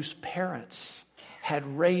ones whose parents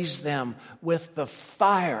had raised them with the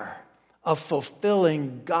fire of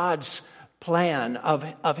fulfilling God's plan,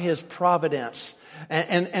 of His providence.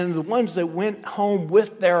 And the ones that went home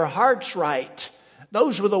with their hearts right,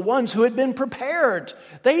 those were the ones who had been prepared.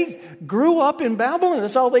 They grew up in Babylon.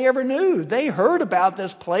 That's all they ever knew. They heard about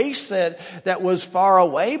this place that was far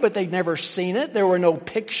away, but they'd never seen it. There were no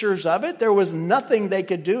pictures of it. There was nothing they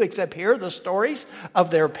could do except hear the stories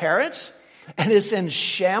of their parents. And it's in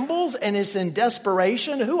shambles and it's in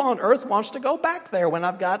desperation. Who on earth wants to go back there when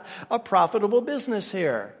I've got a profitable business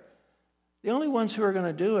here? The only ones who are going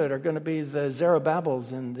to do it are going to be the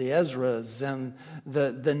Zerubbabels and the Ezras and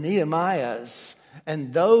the Nehemiahs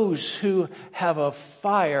and those who have a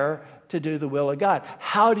fire to do the will of God.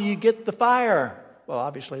 How do you get the fire? Well,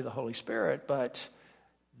 obviously the Holy Spirit, but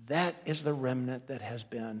that is the remnant that has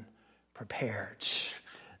been prepared.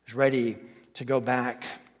 Is ready to go back.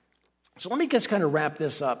 So let me just kind of wrap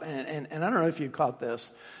this up. And I don't know if you caught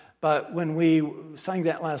this, but when we sang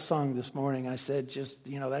that last song this morning, I said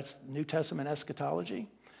that's New Testament eschatology.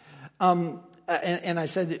 And I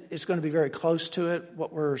said it's going to be very close to it,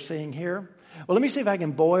 what we're seeing here. Well, let me see if I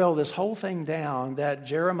can boil this whole thing down that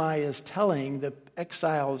Jeremiah is telling the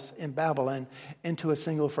exiles in Babylon into a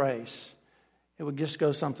single phrase. It would just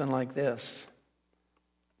go something like this.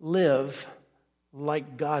 Live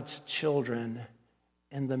like God's children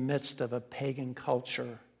in the midst of a pagan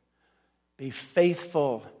culture. Be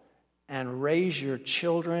faithful and raise your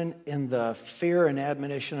children in the fear and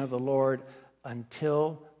admonition of the Lord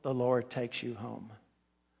until the Lord takes you home.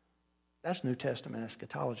 That's New Testament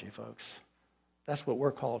eschatology, folks. That's what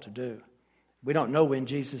we're called to do. We don't know when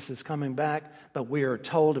Jesus is coming back, but we are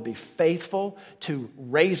told to be faithful, to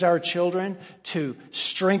raise our children, to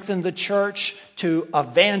strengthen the church, to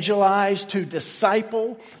evangelize, to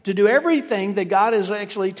disciple, to do everything that God is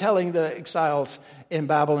actually telling the exiles in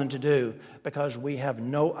Babylon to do, because we have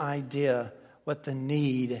no idea what the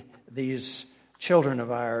need these children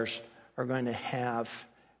of ours are going to have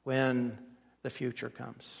when the future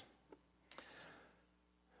comes.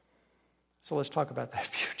 So let's talk about that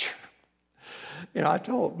future. I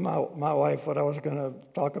told my wife what I was going to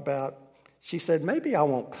talk about. She said, maybe I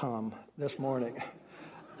won't come this morning.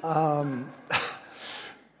 Because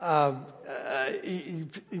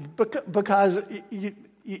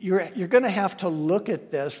you're going to have to look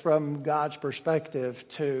at this from God's perspective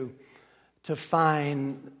to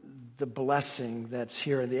find the blessing that's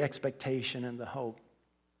here, the expectation and the hope.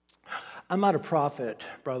 I'm not a prophet,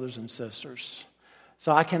 brothers and sisters.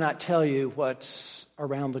 So I cannot tell you what's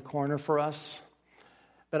around the corner for us.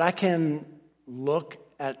 But I can look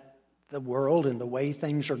at the world and the way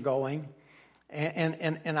things are going.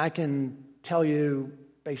 And I can tell you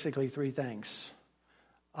basically three things.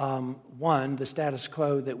 One, the status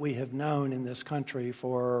quo that we have known in this country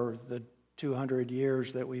for the 200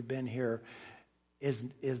 years that we've been here is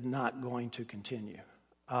not going to continue.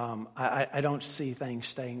 I don't see things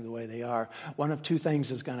staying the way they are. One of two things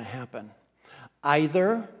is going to happen.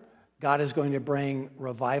 Either God is going to bring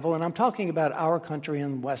revival, and I'm talking about our country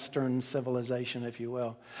and Western civilization, if you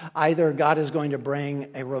will. Either God is going to bring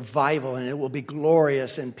a revival, and it will be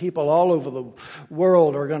glorious, and people all over the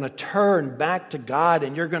world are going to turn back to God,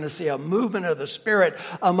 and you're going to see a movement of the Spirit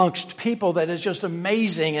amongst people that is just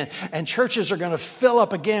amazing, and churches are going to fill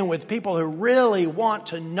up again with people who really want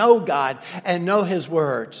to know God and know His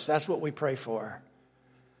words. That's what we pray for.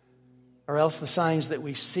 Or else the signs that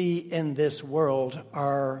we see in this world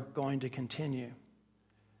are going to continue.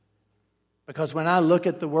 Because when I look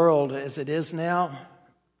at the world as it is now,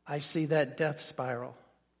 I see that death spiral.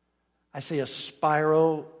 I see a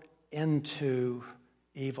spiral into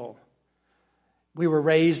evil. We were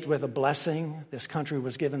raised with a blessing. This country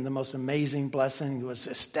was given the most amazing blessing. It was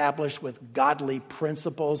established with godly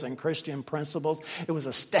principles and Christian principles. It was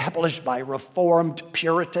established by Reformed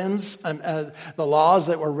Puritans. The laws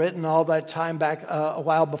that were written all that time back a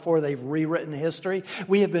while before they've rewritten history.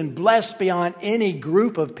 We have been blessed beyond any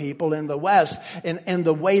group of people in the West in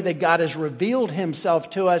the way that God has revealed Himself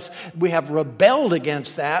to us. We have rebelled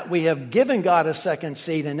against that. We have given God a second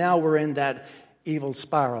seat, and now we're in that evil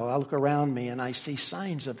spiral. I look around me and I see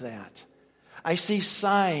signs of that. I see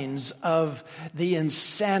signs of the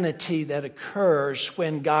insanity that occurs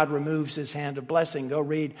when God removes his hand of blessing. Go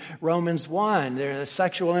read Romans 1. The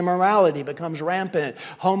sexual immorality becomes rampant.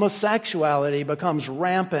 Homosexuality becomes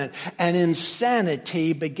rampant. And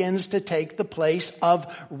insanity begins to take the place of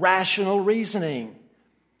rational reasoning.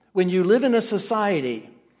 When you live in a society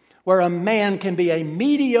where a man can be a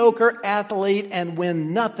mediocre athlete and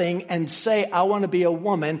win nothing and say, I want to be a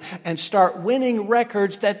woman, and start winning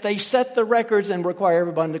records that they set the records and require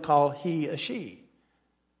everyone to call he a she.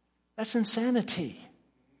 That's insanity.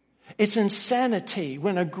 It's insanity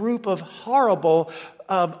when a group of horrible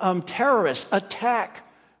terrorists attack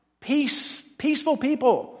peaceful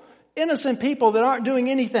people. Innocent people that aren't doing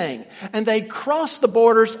anything. And they cross the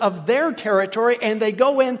borders of their territory and they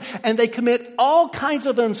go in and they commit all kinds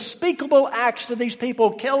of unspeakable acts to these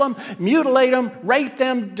people. Kill them, mutilate them, rape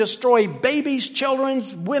them, destroy babies, children,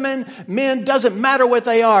 women, men, doesn't matter what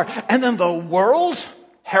they are. And then the world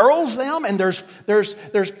heralds them, and there's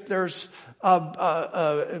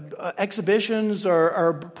exhibitions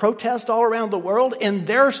or protests all around the world in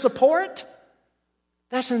their support.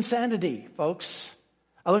 That's insanity, folks.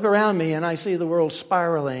 I look around me and I see the world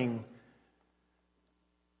spiraling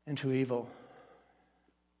into evil.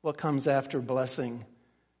 What comes after blessing?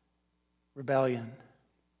 Rebellion.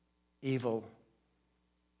 Evil.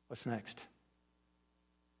 What's next?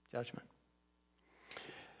 Judgment.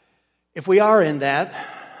 If we are in that,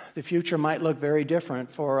 the future might look very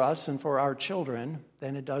different for us and for our children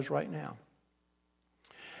than it does right now.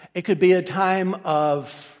 It could be a time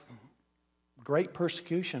of great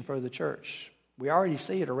persecution for the church. We already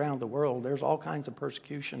see it around the world. There's all kinds of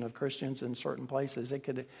persecution of Christians in certain places. It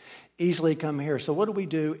could easily come here. So what do we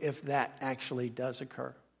do if that actually does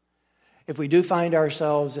occur? If we do find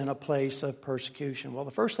ourselves in a place of persecution, well,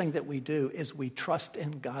 the first thing that we do is we trust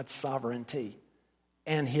in God's sovereignty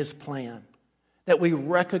and his plan. That we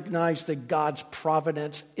recognize that God's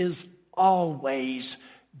providence is always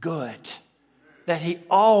good. That he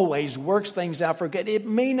always works things out for good. It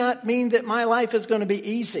may not mean that my life is going to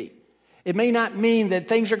be easy. It may not mean that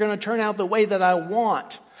things are going to turn out the way that I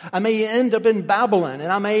want. I may end up in Babylon,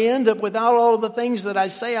 and I may end up without all of the things that I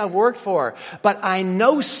say I've worked for. But I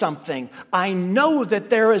know something. I know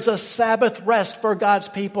that there is a Sabbath rest for God's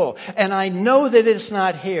people. And I know that it's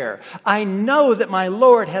not here. I know that my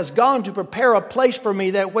Lord has gone to prepare a place for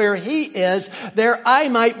me, that where he is, there I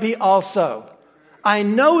might be also. I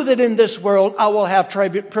know that in this world I will have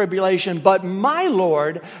tribulation, but my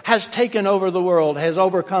Lord has taken over the world, has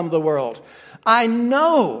overcome the world. I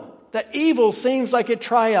know that evil seems like it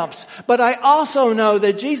triumphs, but I also know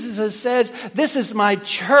that Jesus has said, this is my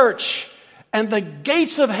church, and the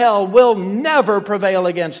gates of hell will never prevail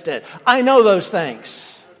against it. I know those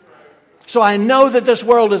things. So I know that this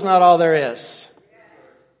world is not all there is.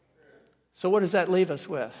 So what does that leave us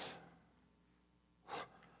with?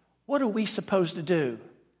 What are we supposed to do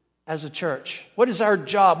as a church? What is our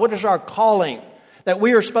job? What is our calling that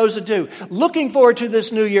we are supposed to do? Looking forward to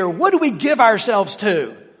this new year, what do we give ourselves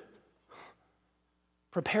to?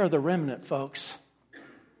 Prepare the remnant, folks.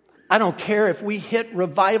 I don't care if we hit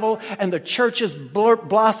revival and the church is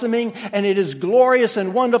blossoming and it is glorious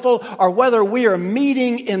and wonderful, or whether we are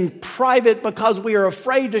meeting in private because we are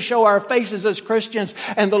afraid to show our faces as Christians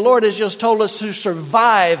and the Lord has just told us to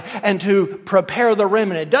survive and to prepare the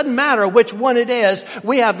remnant. It doesn't matter which one it is.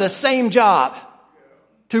 We have the same job,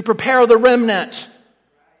 to prepare the remnant.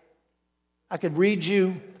 I could read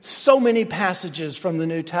you so many passages from the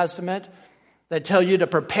New Testament that tell you to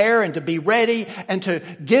prepare and to be ready and to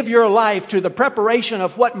give your life to the preparation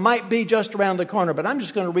of what might be just around the corner. But I'm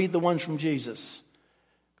just going to read the ones from Jesus,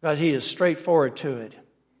 because he is straightforward to it.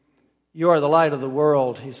 You are the light of the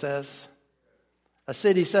world, he says. A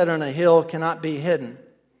city set on a hill cannot be hidden.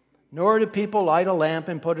 Nor do people light a lamp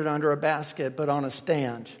and put it under a basket, but on a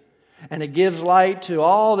stand. And it gives light to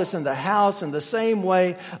all that's in the house. In the same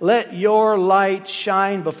way, let your light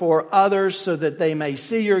shine before others so that they may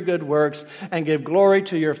see your good works and give glory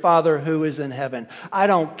to your Father who is in heaven. I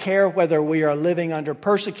don't care whether we are living under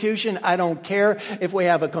persecution. I don't care if we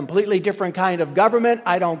have a completely different kind of government.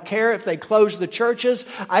 I don't care if they close the churches.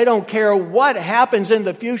 I don't care what happens in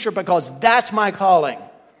the future, because that's my calling.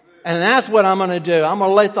 And that's what I'm going to do. I'm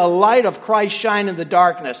going to let the light of Christ shine in the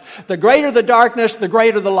darkness. The greater the darkness, the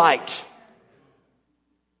greater the light.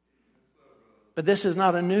 But this is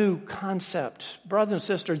not a new concept. Brothers and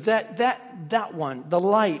sisters, that one, the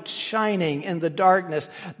light shining in the darkness,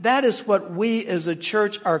 that is what we as a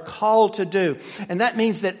church are called to do. And that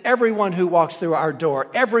means that everyone who walks through our door,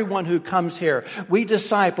 everyone who comes here, we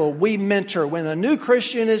disciple, we mentor. When a new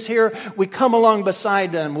Christian is here, we come along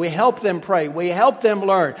beside them. We help them pray. We help them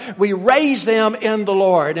learn. We raise them in the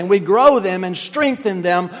Lord. And we grow them and strengthen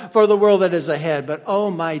them for the world that is ahead. But oh,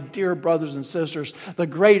 my dear brothers and sisters, the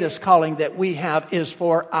greatest calling that we have is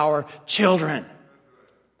for our children.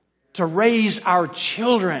 To raise our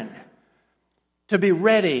children. To be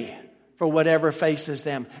ready for whatever faces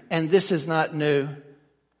them. And this is not new.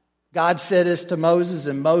 God said this to Moses,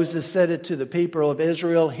 and Moses said it to the people of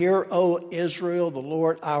Israel. Hear, O Israel, the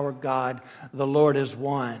Lord our God, the Lord is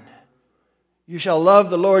one. You shall love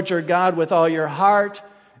the Lord your God with all your heart,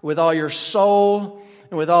 with all your soul,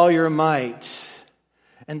 and with all your might.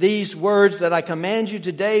 And these words that I command you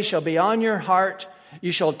today shall be on your heart.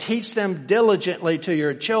 You shall teach them diligently to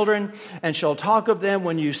your children, and shall talk of them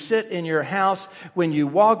when you sit in your house, when you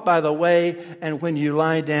walk by the way, and when you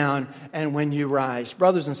lie down, and when you rise.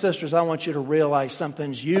 Brothers and sisters, I want you to realize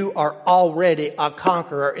something. You are already a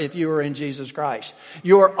conqueror if you are in Jesus Christ.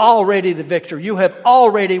 You are already the victor. You have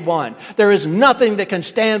already won. There is nothing that can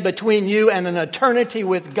stand between you and an eternity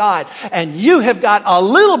with God. And you have got a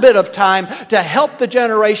little bit of time to help the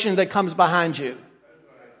generation that comes behind you.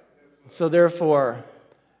 So therefore,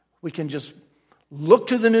 we can just look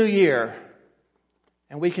to the new year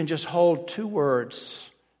and we can just hold two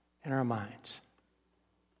words in our minds.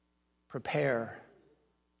 Prepare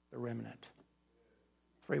the remnant.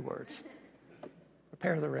 3 words.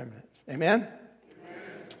 Prepare the remnant. Amen?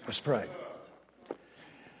 Let's pray.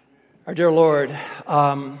 Our dear Lord,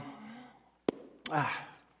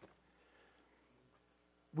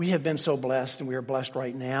 we have been so blessed, and we are blessed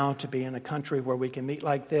right now to be in a country where we can meet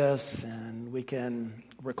like this, and we can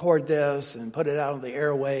record this and put it out on the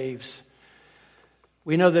airwaves.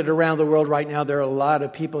 We know that around the world right now there are a lot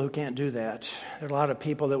of people who can't do that. There are a lot of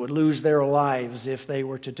people that would lose their lives if they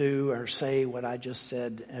were to do or say what I just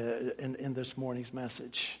said in this morning's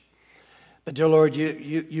message. But dear Lord,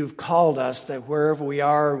 you've called us that wherever we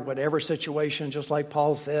are, whatever situation, just like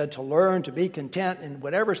Paul said, to learn to be content in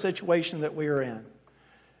whatever situation that we are in.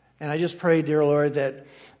 And I just pray, dear Lord,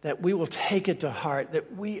 that we will take it to heart,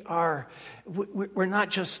 that we're not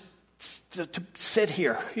just to sit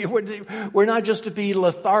here. We're not just to be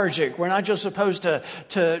lethargic. We're not just supposed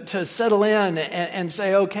to settle in and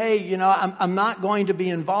say, okay, I'm not going to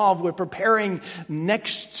be involved with preparing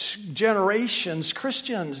next generation's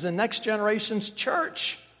Christians and next generation's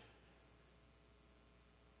church.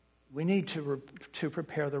 We need to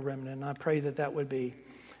prepare the remnant. And I pray that would be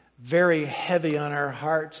very heavy on our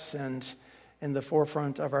hearts and in the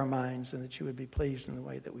forefront of our minds, and that you would be pleased in the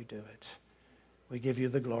way that we do it. We give you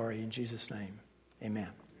the glory in Jesus' name. Amen.